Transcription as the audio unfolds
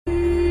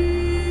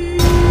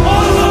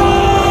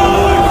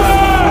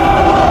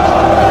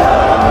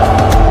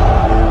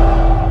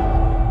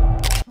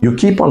You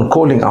keep on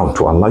calling out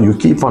to Allah, you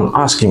keep on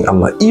asking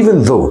Allah,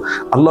 even though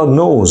Allah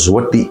knows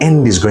what the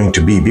end is going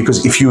to be,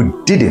 because if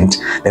you didn't,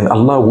 then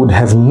Allah would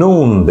have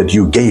known that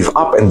you gave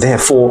up and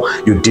therefore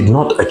you did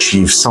not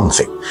achieve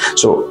something.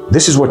 So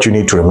this is what you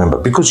need to remember.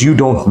 Because you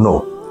don't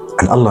know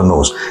and Allah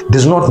knows,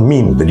 does not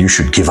mean that you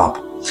should give up.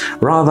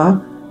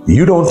 Rather,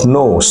 you don't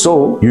know,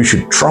 so you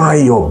should try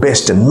your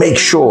best and make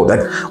sure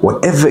that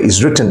whatever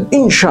is written,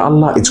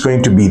 inshallah, it's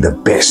going to be the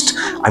best.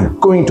 I'm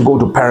going to go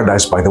to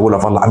paradise by the will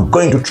of Allah. I'm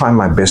going to try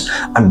my best.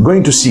 I'm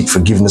going to seek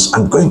forgiveness.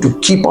 I'm going to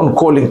keep on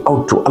calling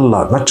out to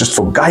Allah, not just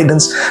for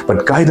guidance,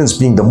 but guidance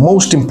being the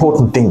most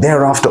important thing.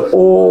 Thereafter,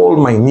 all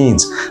my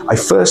needs, I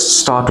first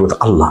start with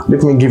Allah.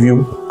 Let me give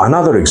you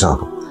another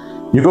example.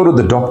 You go to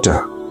the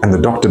doctor and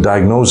the doctor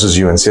diagnoses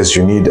you and says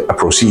you need a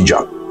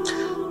procedure.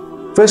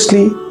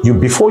 Firstly,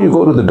 before you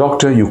go to the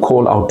doctor, you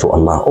call out to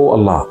Allah. Oh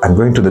Allah, I'm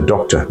going to the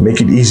doctor. Make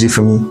it easy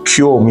for me.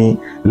 Cure me.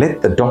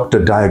 Let the doctor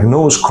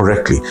diagnose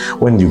correctly.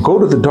 When you go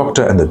to the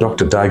doctor and the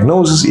doctor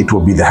diagnoses, it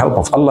will be the help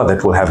of Allah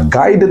that will have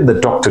guided the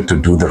doctor to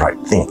do the right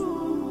thing.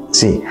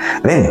 See,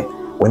 then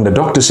when the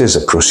doctor says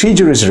a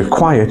procedure is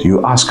required,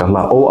 you ask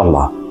Allah, oh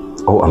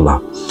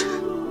Allah,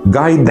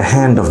 guide the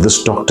hand of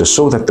this doctor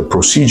so that the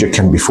procedure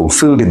can be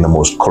fulfilled in the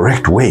most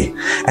correct way.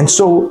 And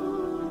so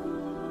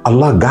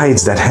Allah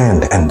guides that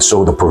hand, and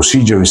so the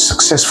procedure is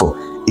successful.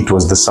 It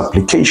was the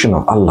supplication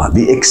of Allah,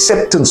 the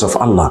acceptance of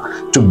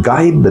Allah to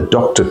guide the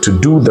doctor to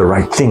do the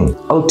right thing.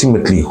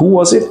 Ultimately, who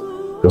was it?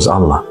 It was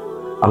Allah.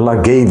 Allah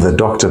gave the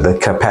doctor the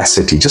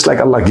capacity, just like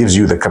Allah gives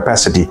you the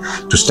capacity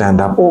to stand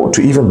up or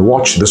to even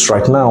watch this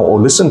right now or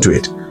listen to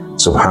it.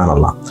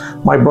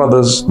 Subhanallah. My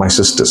brothers, my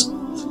sisters,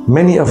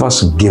 many of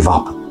us give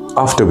up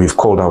after we've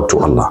called out to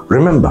Allah.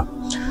 Remember,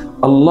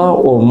 Allah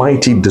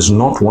Almighty does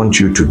not want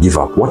you to give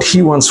up. What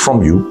He wants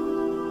from you,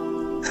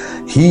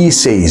 He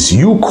says,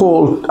 you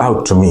call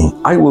out to me,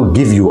 I will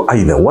give you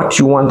either what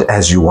you want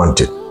as you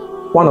want it.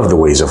 One of the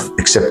ways of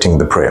accepting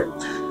the prayer.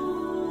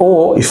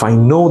 Or if I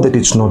know that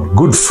it's not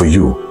good for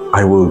you,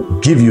 I will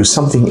give you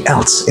something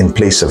else in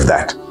place of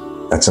that.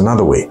 That's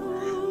another way.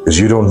 Because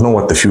you don't know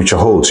what the future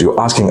holds.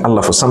 You're asking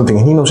Allah for something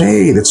and He knows,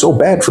 hey, that's so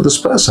bad for this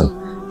person.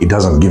 He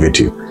doesn't give it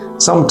to you.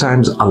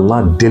 Sometimes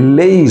Allah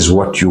delays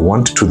what you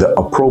want to the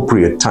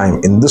appropriate time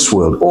in this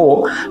world,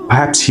 or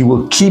perhaps He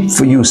will keep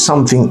for you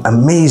something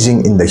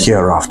amazing in the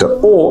hereafter,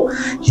 or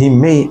He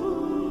may,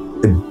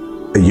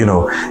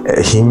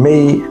 He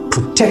may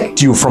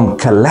protect you from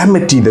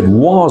calamity that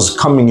was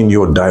coming in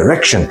your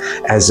direction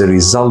as a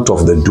result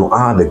of the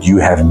dua that you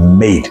have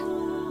made.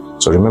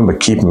 So remember,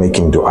 keep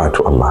making dua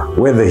to Allah.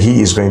 Whether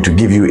He is going to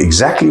give you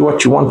exactly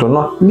what you want or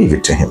not, leave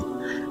it to Him.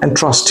 And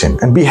trust Him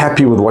and be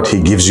happy with what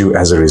He gives you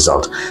as a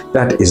result.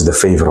 That is the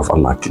favor of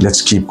Allah.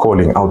 Let's keep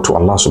calling out to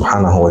Allah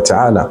subhanahu wa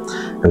ta'ala,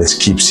 and let's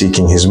keep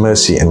seeking His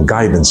mercy and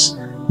guidance.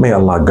 May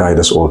Allah guide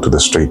us all to the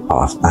straight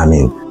path.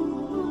 Ameen.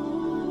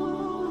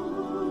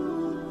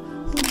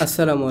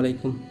 Assalamu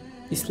alaikum.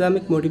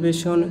 Islamic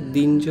Motivation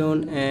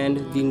Dinjon and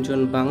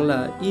Dinjon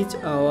Bangla is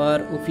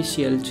our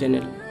official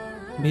channel.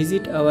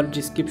 Visit our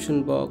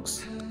description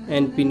box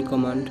and pin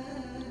command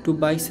to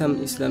buy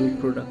some Islamic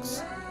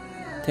products.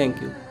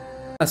 Thank you.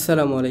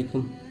 Assalamu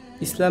alaikum.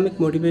 Islamic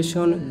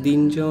Motivation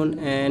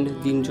Dinjon and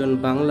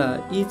Dinjon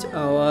Bangla is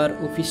our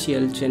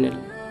official channel.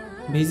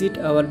 Visit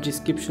our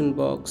description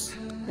box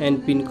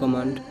and pin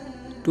command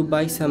to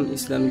buy some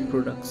Islamic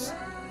products.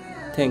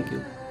 Thank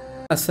you.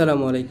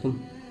 Assalamu alaikum.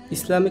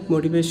 Islamic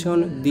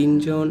Motivation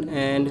Dinjon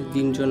and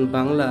Dinjon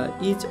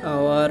Bangla is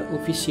our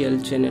official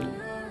channel.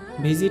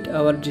 Visit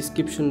our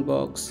description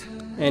box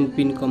and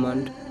pin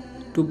command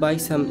to buy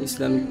some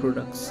Islamic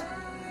products.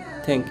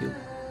 Thank you.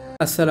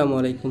 Assalamu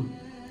alaikum.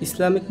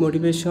 Islamic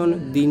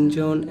Motivation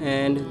Dinjon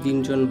and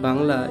Dinjon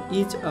Bangla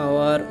is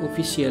our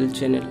official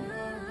channel.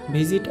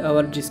 Visit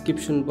our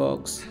description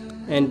box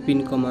and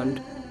pin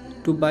command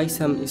to buy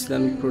some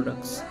Islamic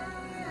products.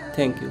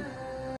 Thank you.